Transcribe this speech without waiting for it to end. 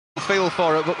feel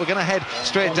for it, but we're going to head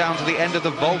straight down to the end of the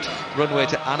vault runway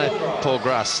to Anna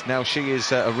Porgras. Now, she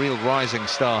is a real rising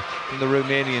star in the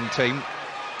Romanian team,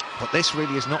 but this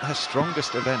really is not her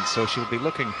strongest event, so she'll be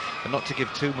looking not to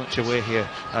give too much away here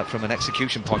from an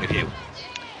execution point of view.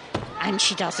 And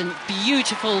she doesn't.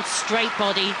 Beautiful straight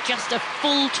body, just a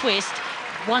full twist,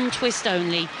 one twist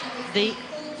only. The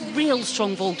real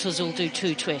strong vaulters will do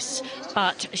 2 twists,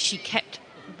 but she kept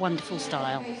wonderful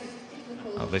style.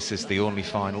 Well, this is the only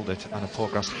final that Anna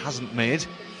Porgras hasn't made.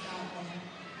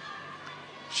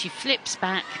 She flips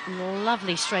back,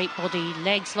 lovely straight body,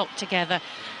 legs locked together.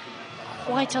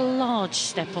 Quite a large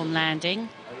step on landing.